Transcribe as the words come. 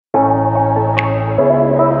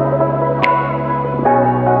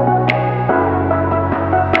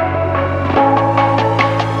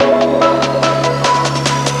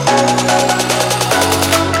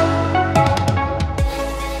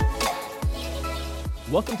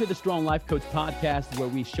Welcome to the Strong Life Coach podcast, where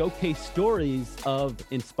we showcase stories of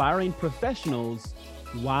inspiring professionals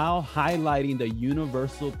while highlighting the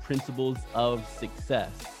universal principles of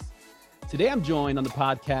success. Today, I'm joined on the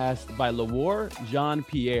podcast by Lawar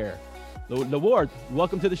Jean-Pierre. Lawar,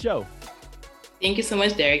 welcome to the show. Thank you so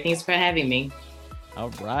much, Derek. Thanks for having me. All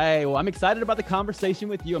right. Well, I'm excited about the conversation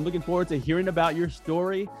with you. I'm looking forward to hearing about your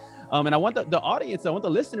story. And I want the audience, I want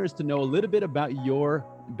the listeners to know a little bit about your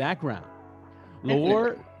background.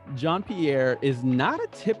 Lawar Jean-Pierre is not a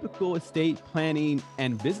typical estate planning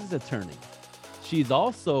and business attorney. She's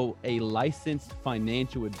also a licensed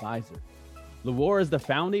financial advisor. Lawar is the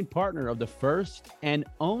founding partner of the first and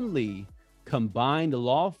only combined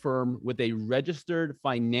law firm with a registered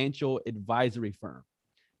financial advisory firm,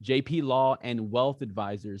 JP Law and Wealth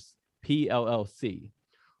Advisors, PLLC.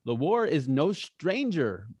 Lawar is no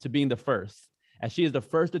stranger to being the first, as she is the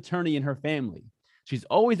first attorney in her family. She's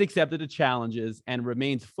always accepted the challenges and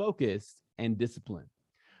remains focused and disciplined.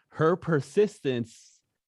 Her persistence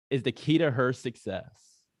is the key to her success.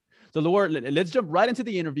 So, Lawar, let's jump right into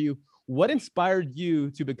the interview. What inspired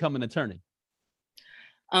you to become an attorney?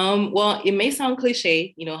 Well, it may sound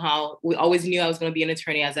cliche, how we always knew I was going to be an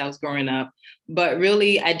attorney as I was growing up, but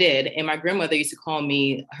really I did. And my grandmother used to call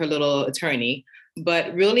me her little attorney.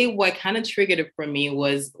 But really what kind of triggered it for me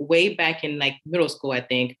was way back in middle school, I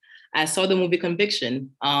think. I saw the movie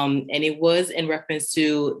Conviction, and it was in reference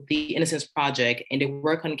to the Innocence Project, and they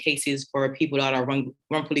work on cases for people that are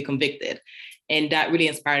wrongfully convicted. And that really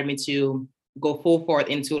inspired me to go full forward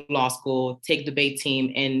into law school, take debate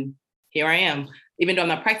team, and here I am. Even though I'm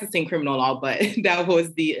not practicing criminal law, but that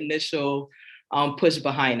was the initial push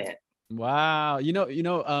behind it. Wow.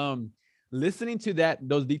 Listening to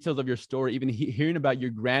those details of your story, even hearing about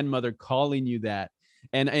your grandmother calling you that,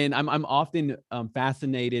 and I'm often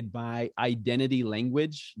fascinated by identity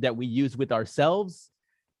language that we use with ourselves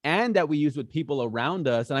and that we use with people around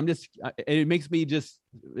us. And it makes me just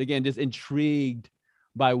intrigued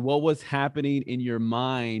by what was happening in your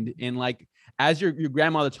mind. And as your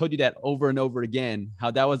grandmother told you that over and over again,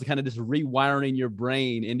 how that was kind of just rewiring your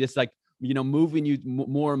brain and just moving you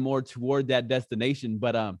more and more toward that destination.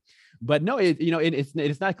 But no,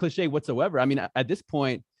 it's not cliche whatsoever. I mean, at this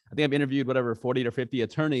point, I think I've interviewed 40 or 50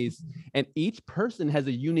 attorneys, and each person has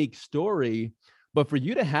a unique story. But for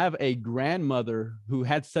you to have a grandmother who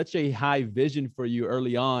had such a high vision for you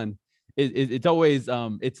early on, it's always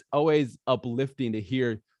uplifting to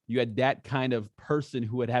hear you had that kind of person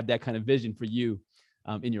who would have that kind of vision for you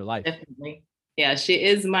in your life. Definitely. Yeah, she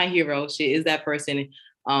is my hero. She is that person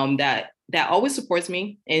that always supports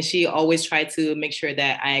me, and she always tried to make sure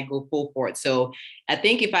that I go full forward. So I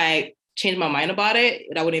think if I changed my mind about it,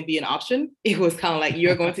 that wouldn't be an option. It was kind of like,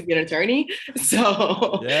 you're going to be an attorney.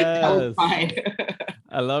 So yes. That was fine.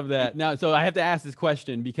 I love that. Now, so I have to ask this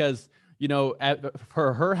question because,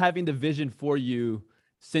 for her having the vision for you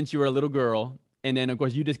since you were a little girl, and then of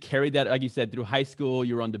course you just carried that, like you said, through high school,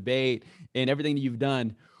 you were on debate and everything that you've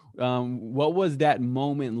done. What was that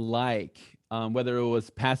moment like? Whether it was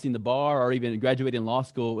passing the bar or even graduating law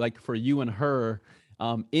school, like for you and her,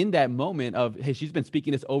 in that moment of, hey, she's been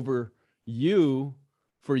speaking this over you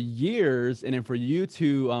for years, and then for you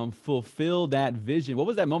to fulfill that vision. What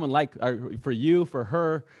was that moment like for you, for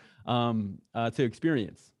her, to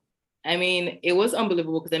experience? I mean, it was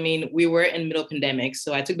unbelievable because, we were in the middle of pandemic.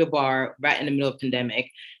 So I took the bar right in the middle of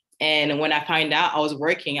pandemic. And when I found out I was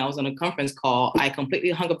working, I was on a conference call. I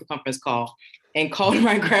completely hung up the conference call and called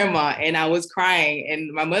my grandma, and I was crying,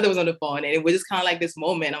 and my mother was on the phone. And it was just kind of like this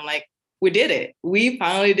moment. I'm like, we did it. We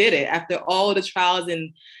finally did it. After all the trials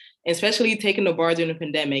and especially taking the bar during the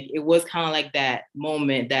pandemic, it was kind of like that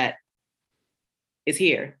moment that is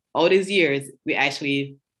here. All these years, we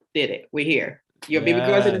actually did it. We're here. Your baby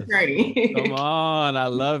girl's an attorney. Come on. I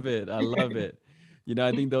love it. I love it.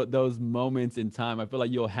 I think those moments in time, I feel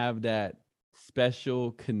like you'll have that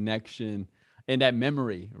special connection and that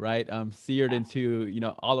memory, right? Seared into,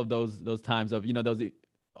 all of those times of, the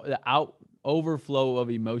overflow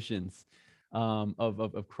of emotions,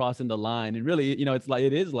 of crossing the line. And really,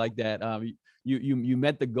 it is like that. You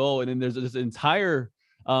met the goal, and then there's this entire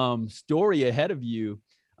story ahead of you.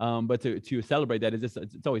 But to celebrate that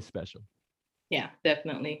it's always special. Yeah,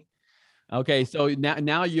 definitely. Okay, so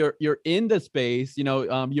now you're in the space.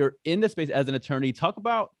 You're in the space as an attorney. Talk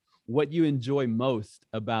about what you enjoy most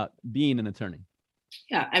about being an attorney.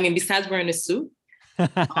 Yeah, besides wearing a suit,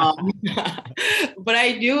 but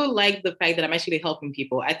I do like the fact that I'm actually helping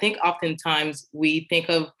people. I think oftentimes we think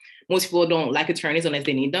of most people don't like attorneys unless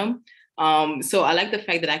they need them. So I like the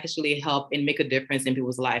fact that I can actually help and make a difference in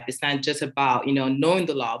people's life. It's not just about, knowing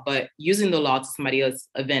the law, but using the law to somebody else's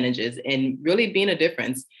advantages and really being a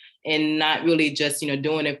difference and not really just,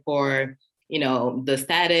 doing it for, the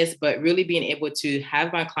status, but really being able to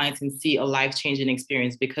have my clients and see a life-changing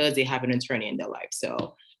experience because they have an attorney in their life.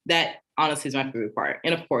 So that honestly is my favorite part.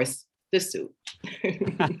 And of course, the suit.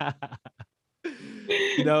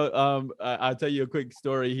 I'll tell you a quick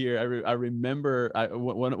story here. I remember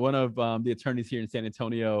one of the attorneys here in San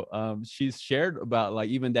Antonio. She's shared about like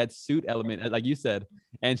even that suit element, like you said,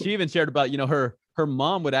 and she even shared about her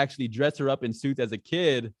mom would actually dress her up in suits as a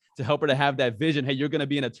kid to help her to have that vision. Hey, you're going to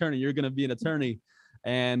be an attorney. You're going to be an attorney.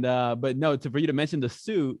 And but no, for you to mention the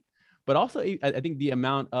suit, but also I think the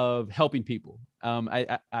amount of helping people.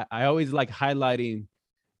 I always like highlighting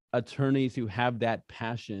attorneys who have that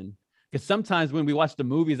passion. Because sometimes when we watch the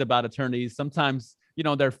movies about attorneys, sometimes,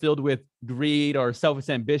 they're filled with greed or selfish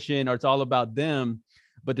ambition, or it's all about them.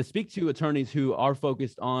 But to speak to attorneys who are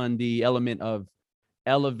focused on the element of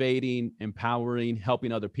elevating, empowering,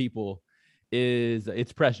 helping other people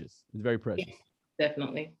it's precious. It's very precious. Yeah,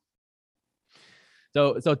 definitely.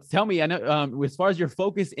 So tell me, I know as far as your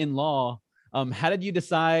focus in law, how did you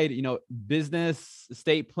decide, business,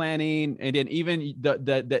 estate planning, and then even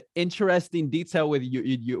the interesting detail with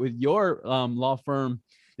your law firm,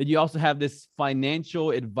 that you also have this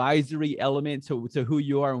financial advisory element to who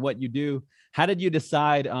you are and what you do? How did you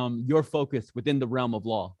decide your focus within the realm of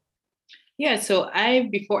law? Yeah, so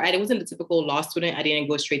before I wasn't a typical law student. I didn't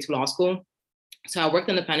go straight to law school. So I worked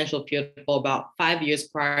in the financial field for about 5 years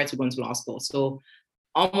prior to going to law school. So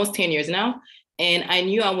almost 10 years now. And I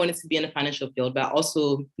knew I wanted to be in the financial field, but I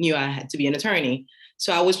also knew I had to be an attorney.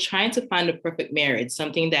 So I was trying to find the perfect marriage,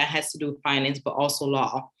 something that has to do with finance, but also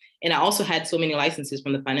law. And I also had so many licenses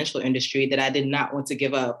from the financial industry that I did not want to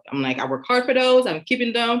give up. I'm like, I work hard for those, I'm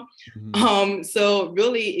keeping them. Mm-hmm. So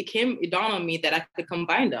really it dawned on me that I could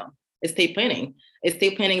combine them. Estate planning.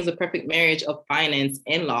 Estate planning is a perfect marriage of finance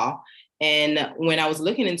and law. And when I was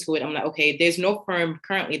looking into it, I'm like, okay, there's no firm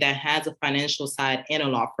currently that has a financial side and a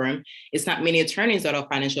law firm. It's not many attorneys that are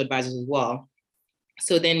financial advisors as well.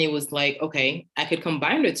 So then it was like, okay, I could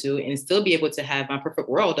combine the two and still be able to have my perfect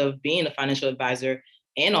world of being a financial advisor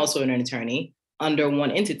and also an attorney under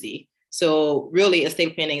one entity. So really,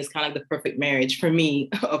 estate planning is kind of like the perfect marriage for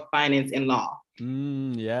me of finance and law.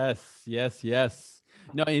 Yes.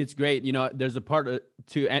 No, it's great. There's a part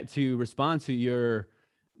to respond to your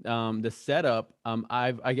the setup.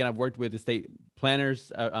 I've worked with estate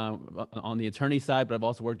planners on the attorney side, but I've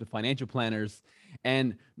also worked with financial planners,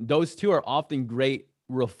 and those two are often great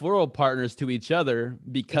referral partners to each other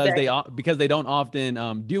because exactly. they don't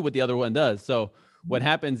often do what the other one does. So what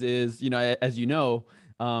happens is, as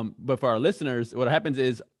but for our listeners, what happens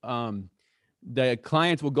is the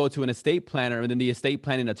clients will go to an estate planner, and then the estate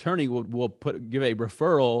planning attorney will give a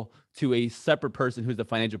referral to a separate person who's the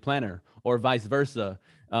financial planner, or vice versa.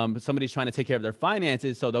 Somebody's trying to take care of their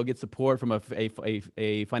finances, so they'll get support from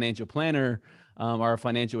a financial planner or a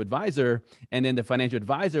financial advisor, and then the financial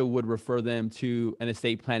advisor would refer them to an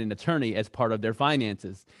estate planning attorney as part of their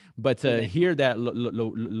finances. But to hear that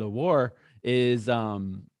Lawar is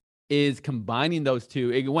combining those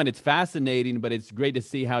two, it's fascinating, but it's great to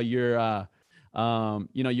see how you're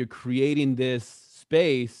you're creating this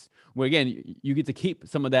space where, again, you get to keep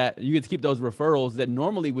some of that. You get to keep those referrals that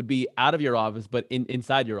normally would be out of your office, but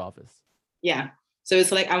inside your office. Yeah. So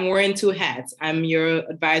it's like I'm wearing two hats. I'm your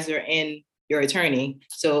advisor and your attorney.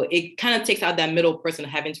 So it kind of takes out that middle person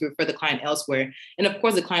having to refer the client elsewhere. And of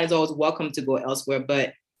course, the client is always welcome to go elsewhere,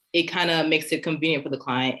 but it kind of makes it convenient for the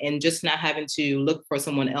client, and just not having to look for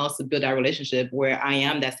someone else to build that relationship where I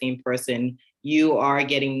am that same person. You are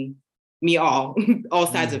getting me all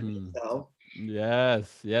sides of it. So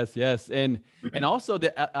yes, and also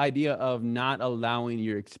the idea of not allowing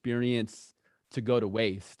your experience to go to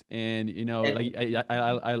waste. And like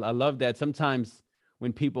I love that. Sometimes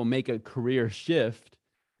when people make a career shift,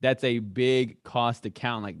 that's a big cost to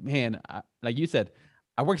count. Like, man, like you said,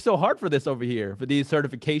 I worked so hard for this over here, for these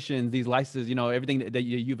certifications, these licenses, everything that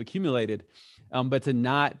you've accumulated, but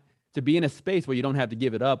to be in a space where you don't have to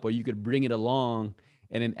give it up, or you could bring it along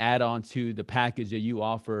and then add on to the package that you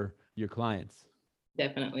offer your clients.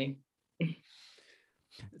 Definitely.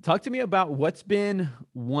 Talk to me about what's been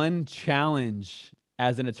one challenge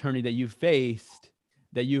as an attorney that you've faced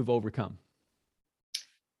that you've overcome.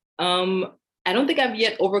 I don't think I've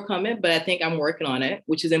yet overcome it, but I think I'm working on it,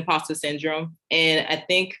 which is imposter syndrome. And I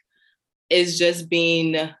think it's just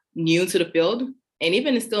being new to the field. And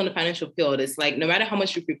even still in the financial field, it's like, no matter how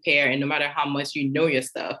much you prepare and no matter how much you know your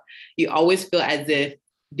stuff, you always feel as if,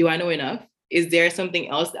 do I know enough? is there something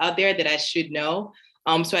else out there that I should know?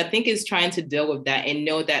 So I think it's trying to deal with that and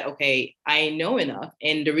know that, okay, I know enough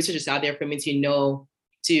and the research is out there for me to know,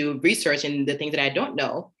 to research and the things that I don't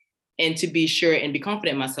know, and to be sure and be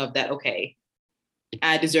confident in myself that, okay,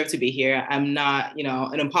 I deserve to be here. I'm not,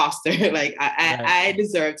 an imposter. Like Right. I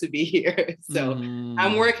deserve to be here. So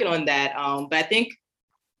I'm working on that. But I think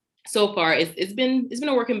so far it's been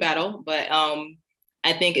a working battle, but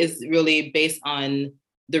I think it's really based on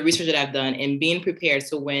the research that I've done and being prepared.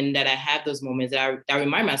 So when that I have those moments that I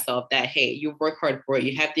remind myself that, hey, you work hard for it,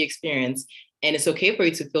 you have the experience, and it's okay for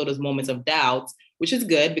you to feel those moments of doubt, which is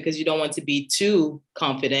good because you don't want to be too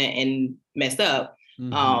confident and mess up.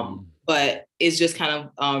 But it's just kind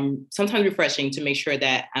of sometimes refreshing to make sure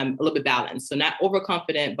that I'm a little bit balanced. So not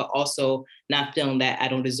overconfident, but also not feeling that I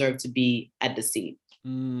don't deserve to be at the seat.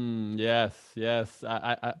 Yes, yes.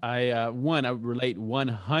 I relate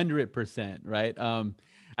 100%, right?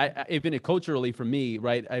 Even culturally for me,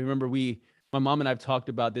 right? I remember my mom and I've talked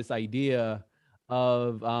about this idea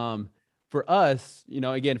of, for us,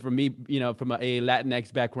 again, for me, from a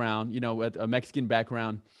Latinx background, with a Mexican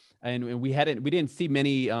background, and we didn't see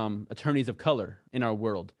many attorneys of color in our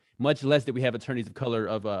world, much less that we have attorneys of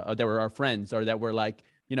color that were our friends or that were like,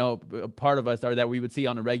 a part of us or that we would see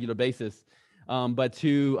on a regular basis. But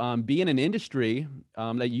to be in an industry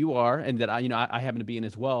that you are, and that I happen to be in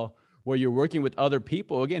as well, where you're working with other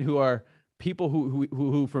people, again, who are people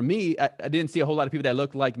who for me, I didn't see a whole lot of people that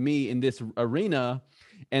looked like me in this arena.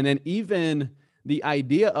 And then even the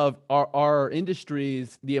idea of our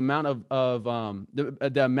industries, the amount of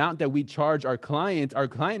the amount that we charge our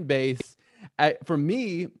client base, for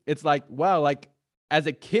me, it's like, wow, like as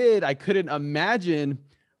a kid, I couldn't imagine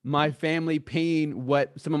my family paying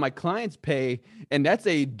what some of my clients pay. And that's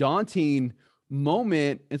a daunting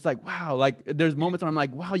moment. It's like, wow, like there's moments where I'm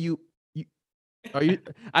like, wow,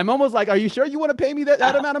 I'm almost like, are you sure you want to pay me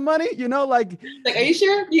that amount of money? Like, are you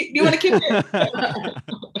sure you want to keep it?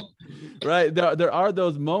 Right. There are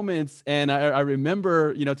those moments. And I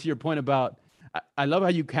remember, to your point about, I love how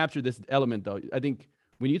you captured this element though. I think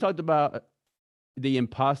when you talked about the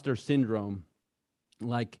imposter syndrome,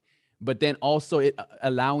 like, but then also it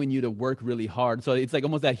allowing you to work really hard. So it's like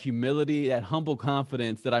almost that humility, that humble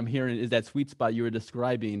confidence that I'm hearing is that sweet spot you were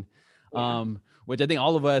describing. Yeah. Which I think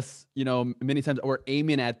all of us, many times we're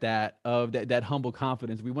aiming at that, of that humble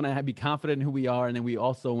confidence. We want to be confident in who we are. And then we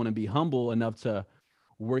also want to be humble enough to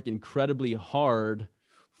work incredibly hard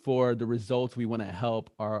for the results we want to help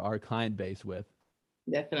our client base with.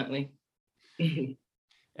 Definitely.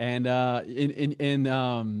 And I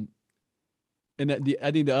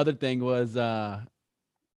think the other thing was, I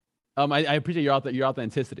appreciate your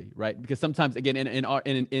authenticity, right? Because sometimes, again,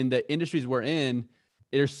 in the industries we're in,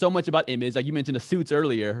 there's so much about image. Like you mentioned the suits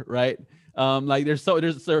earlier, right? Like there's so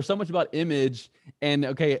much about image, and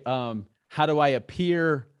okay, how do I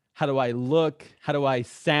appear? How do I look? How do I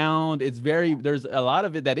sound? There's a lot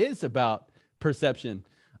of it that is about perception.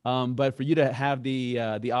 But for you to have the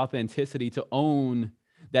authenticity to own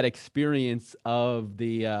that experience of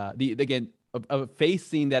again, of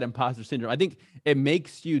facing that imposter syndrome, I think it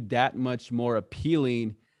makes you that much more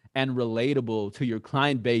appealing and relatable to your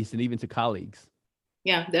client base and even to colleagues.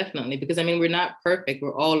 Yeah, definitely. Because I mean, we're not perfect.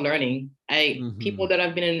 We're all learning. People that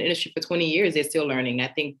have been in the industry for 20 years, they're still learning. I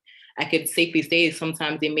think I could safely say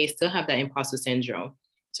sometimes they may still have that imposter syndrome.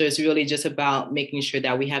 So it's really just about making sure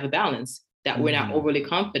that we have a balance, that we're not overly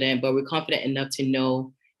confident, but we're confident enough to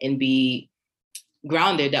know and be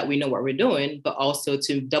grounded that we know what we're doing, but also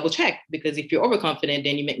to double check, because if you're overconfident,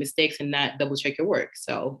 then you make mistakes and not double check your work.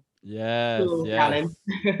 So yes,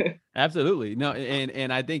 absolutely. No,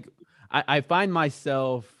 and I think I find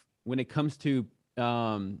myself, when it comes to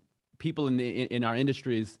people in our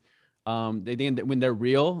industries, they think that when they're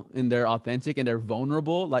real and they're authentic and they're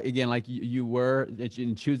vulnerable, like again, like you were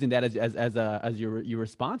in choosing that as your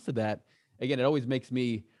response to that. Again, it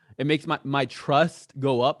makes my trust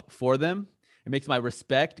go up for them. It makes my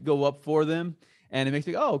respect go up for them. And it makes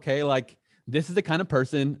me, oh, okay, like this is the kind of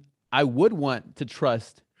person I would want to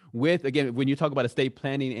trust with. Again, when you talk about estate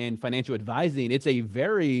planning and financial advising, it's a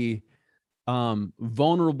very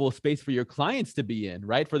vulnerable space for your clients to be in,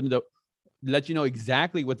 right? For them to let you know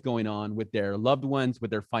exactly what's going on with their loved ones,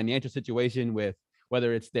 with their financial situation, with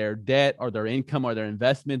whether it's their debt or their income or their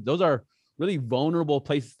investment. Those are really vulnerable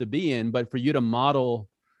places to be in. But for you to model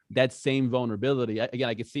that same vulnerability, again,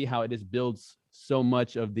 I can see how it just builds so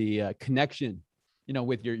much of the connection,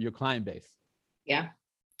 with your client base. Yeah,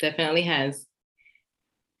 definitely has.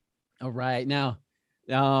 All right. Now,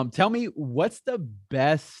 tell me, what's the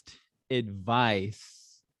best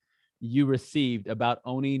advice you received about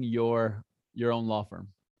owning your own law firm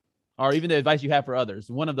or even the advice you have for others?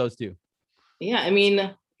 One of those two. Yeah, I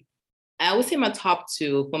mean, I would say my top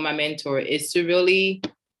two for my mentor is to really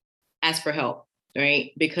ask for help,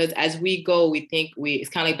 right? Because as we go, we think it's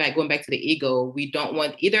kind of like going back to the ego. We don't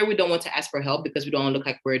want to ask for help because we don't look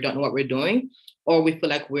like we don't know what we're doing, or we feel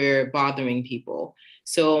like we're bothering people.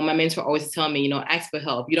 So my mentor always tell me, ask for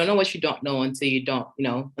help. You don't know what you don't know until you don't,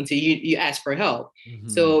 until you ask for help. Mm-hmm.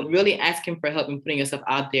 So really asking for help and putting yourself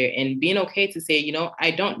out there and being okay to say,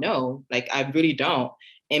 I don't know, like I really don't,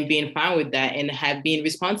 and being fine with that and being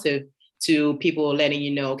responsive to people letting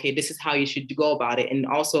you know, okay, this is how you should go about it. And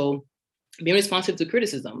also being responsive to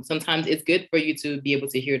criticism. Sometimes it's good for you to be able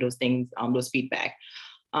to hear those things, those feedback.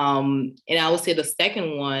 And I would say the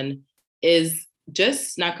second one is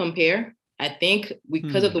just not compare. I think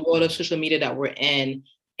because of the world of social media that we're in,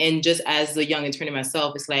 and just as a young attorney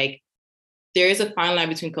myself, it's like there is a fine line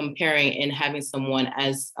between comparing and having someone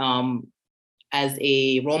as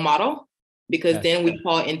a role model, because then we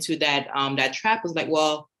fall into that that trap. Is like,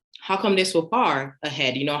 well, how come they're so far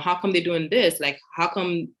ahead? How come they're doing this? Like, how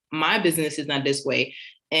come my business is not this way?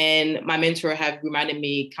 And my mentor have reminded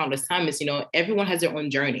me countless times, everyone has their own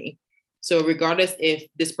journey. So regardless if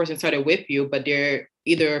this person started with you, but they're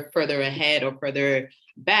either further ahead or further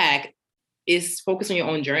back, is focus on your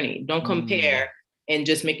own journey. Don't compare, and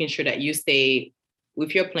just making sure that you stay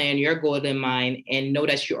with your plan, your goal in mind, and know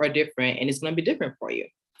that you are different and it's going to be different for you.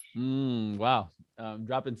 Wow.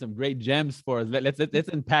 Dropping some great gems for us. Let's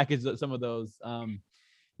unpackage some of those.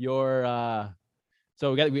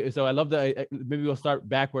 So I love maybe we'll start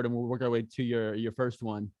backward and we'll work our way to your first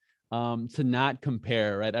one. To not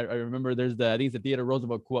compare, right? I remember I think it's the Theodore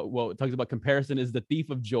Roosevelt quote. It talks about comparison is the thief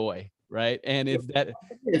of joy, right? And it's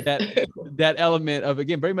that element of,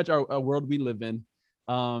 again, very much our world we live in,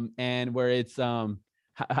 and where it's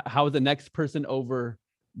how is the next person over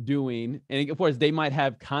doing? And of course, they might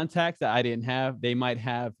have contacts that I didn't have. They might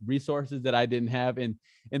have resources that I didn't have, and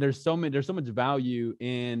there's so much value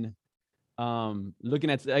in looking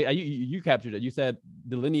at. You captured it. You said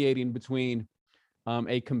delineating between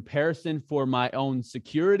a comparison for my own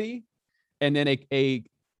security, and then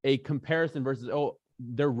a comparison versus,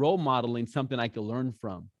 they're role modeling something I could learn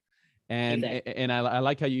from. And exactly. And I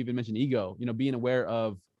like how you even mentioned ego, being aware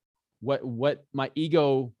of what my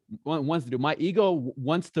ego wants to do. My ego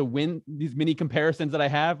wants to win these mini comparisons that I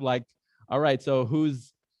have. Like, all right, so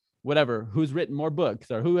who's written more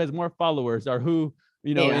books, or who has more followers, or who,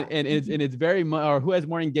 and it's very much, or who has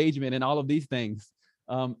more engagement, and all of these things.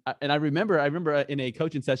 And I remember in a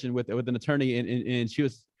coaching session with an attorney, and she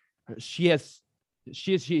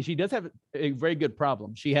does have a very good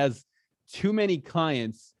problem. She has too many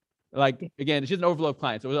clients. Like, again, she has an overflow of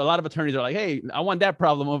clients. So a lot of attorneys are like, hey, I want that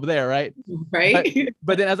problem over there, right? Right.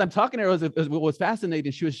 But then as I'm talking to her, what was fascinating,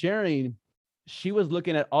 she was sharing, she was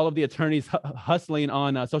looking at all of the attorneys hustling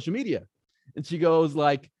on social media. And she goes,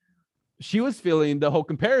 like, she was feeling the whole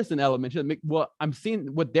comparison element. She's like, well, I'm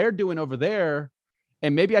seeing what they're doing over there,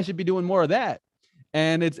 and maybe I should be doing more of that.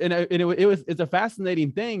 And it's a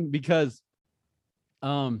fascinating thing, because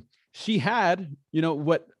she had,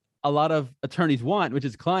 what a lot of attorneys want, which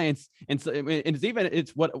is clients. And so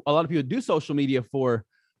it's what a lot of people do social media for,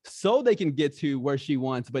 so they can get to where she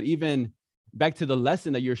wants. But even back to the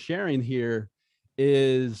lesson that you're sharing here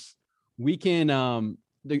is, we can,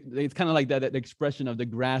 it's kind of like that expression of the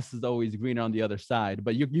grass is always greener on the other side.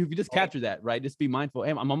 But you just capture that, right? Just be mindful.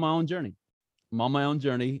 Hey, I'm on my own journey.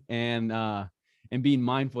 And being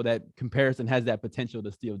mindful that comparison has that potential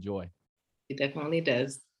to steal joy. It definitely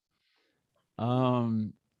does.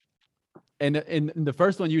 And in the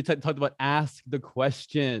first one, you talked about ask the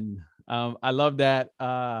question. I love that.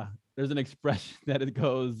 There's an expression that it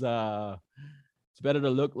goes, it's better to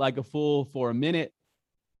look like a fool for a minute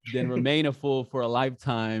than remain a fool for a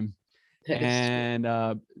lifetime. And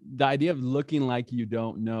the idea of looking like you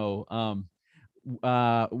don't know.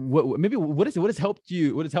 What has helped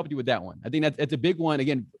you with that one? I think that's a big one,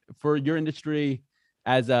 again, for your industry,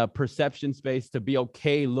 as a perception space, to be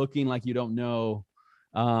okay looking like you don't know.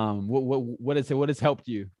 What has helped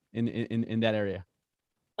you in that area?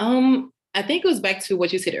 I think it goes back to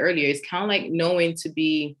what you said earlier. It's kind of like knowing to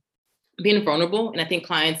being vulnerable. And I think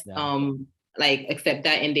clients like accept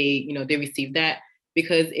that, and they receive that,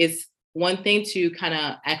 because it's one thing to kind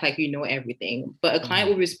of act like you know everything, but a client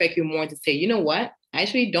will respect you more to say, you know what, I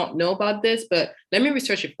actually don't know about this, but let me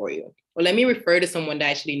research it for you, or let me refer to someone that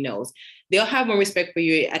actually knows. They'll have more respect for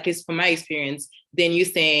you, at least from my experience, than you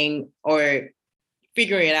saying or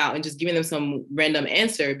figuring it out and just giving them some random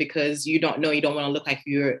answer because you don't know, you don't want to look like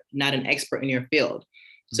you're not an expert in your field.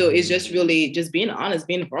 So it's just really just being honest,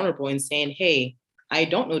 being vulnerable, and saying, hey, I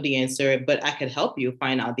don't know the answer, but I could help you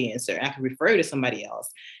find out the answer. I could refer you to somebody else,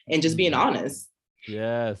 and just being honest.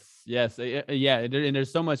 Yes. Yeah. And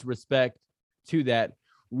there's so much respect to that.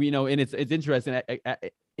 We know, and it's interesting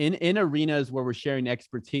in arenas where we're sharing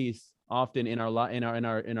expertise, often in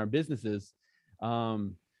our businesses,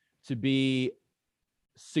 to be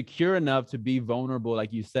secure enough to be vulnerable,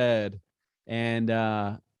 like you said, and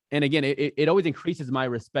again, it always increases my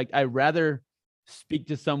respect. I rather speak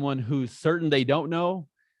to someone who's certain they don't know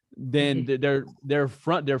than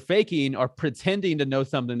they're faking or pretending to know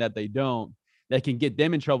something that they don't, that can get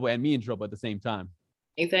them in trouble and me in trouble at the same time.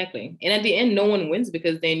 Exactly. And at the end, no one wins,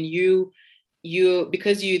 because then you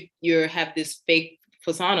have this fake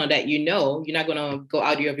persona that you're not going to go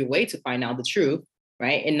out of your way to find out the truth,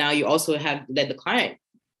 right? And now you also have led the client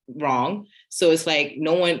wrong. So it's like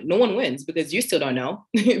no one wins, because you still don't know,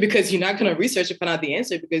 because you're not going to research and find out the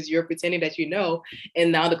answer, because you're pretending that you know.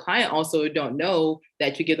 And now the client also don't know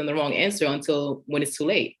that you give them the wrong answer until when it's too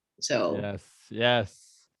late. So yes.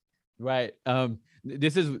 Right.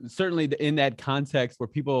 This is certainly in that context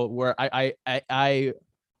where I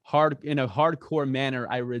in a hardcore manner,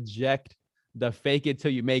 I reject the fake it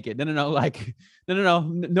till you make it. No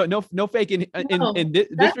faking in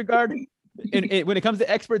this regard. And when it comes to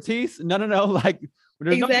expertise, like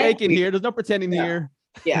there's no faking here. There's no pretending here.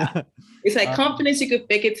 Yeah. It's like confidence, you could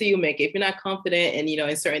fake it till you make it. If you're not confident and,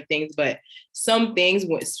 in certain things, but some things,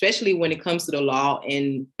 especially when it comes to the law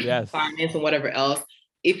and finance and whatever else,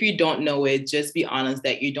 if you don't know it, just be honest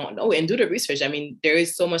that you don't know it and do the research. I mean, there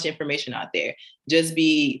is so much information out there. Just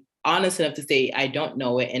be honest enough to say, I don't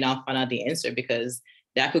know it, and I'll find out the answer, because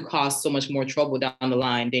that could cause so much more trouble down the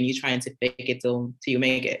line than you trying to fake it till you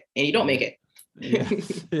make it and you don't make it.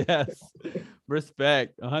 Yes.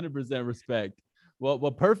 Respect, 100% respect.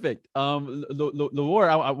 Well, perfect.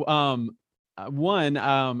 Laura,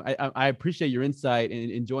 I appreciate your insight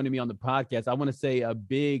and joining me on the podcast. I want to say a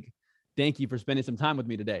big thank you for spending some time with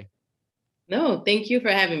me today. No, thank you for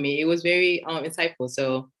having me. It was very insightful.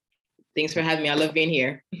 So thanks for having me. I love being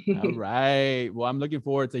here. All right. Well, I'm looking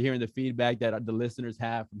forward to hearing the feedback that the listeners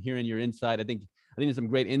have from hearing your insight. I think there's some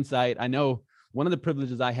great insight. I know one of the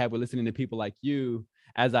privileges I have with listening to people like you,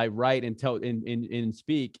 as I write and tell and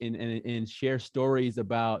speak and share stories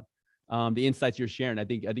about the insights you're sharing. I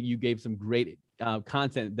think you gave some great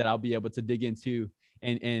content that I'll be able to dig into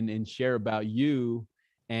and share about you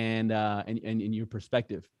and your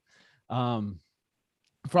perspective.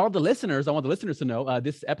 For all the listeners, I want the listeners to know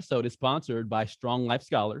this episode is sponsored by Strong Life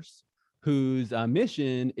Scholars, whose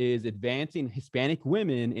mission is advancing Hispanic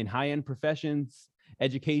women in high-end professions,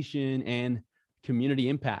 education, and community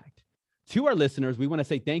impact. To our listeners, we want to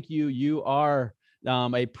say thank you. You are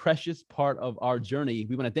a precious part of our journey.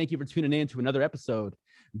 We want to thank you for tuning in to another episode.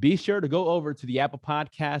 Be sure to go over to the Apple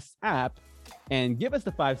Podcasts app and give us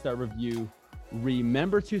the 5-star review.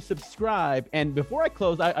 Remember to subscribe. And before I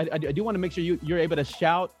close, I do want to make sure you're able to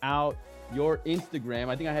shout out your Instagram.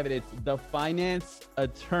 I think I have it. It's The Finance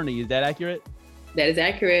Attorney. Is that accurate? That is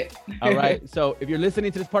accurate. All right. So if you're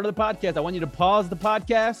listening to this part of the podcast, I want you to pause the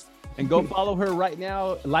podcast and go follow her right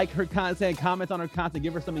now. Like her content, comment on her content,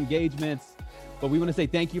 give her some engagements. But we want to say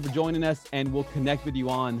thank you for joining us, and we'll connect with you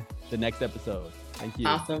on the next episode. Thank you.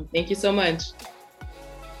 Awesome. Thank you so much.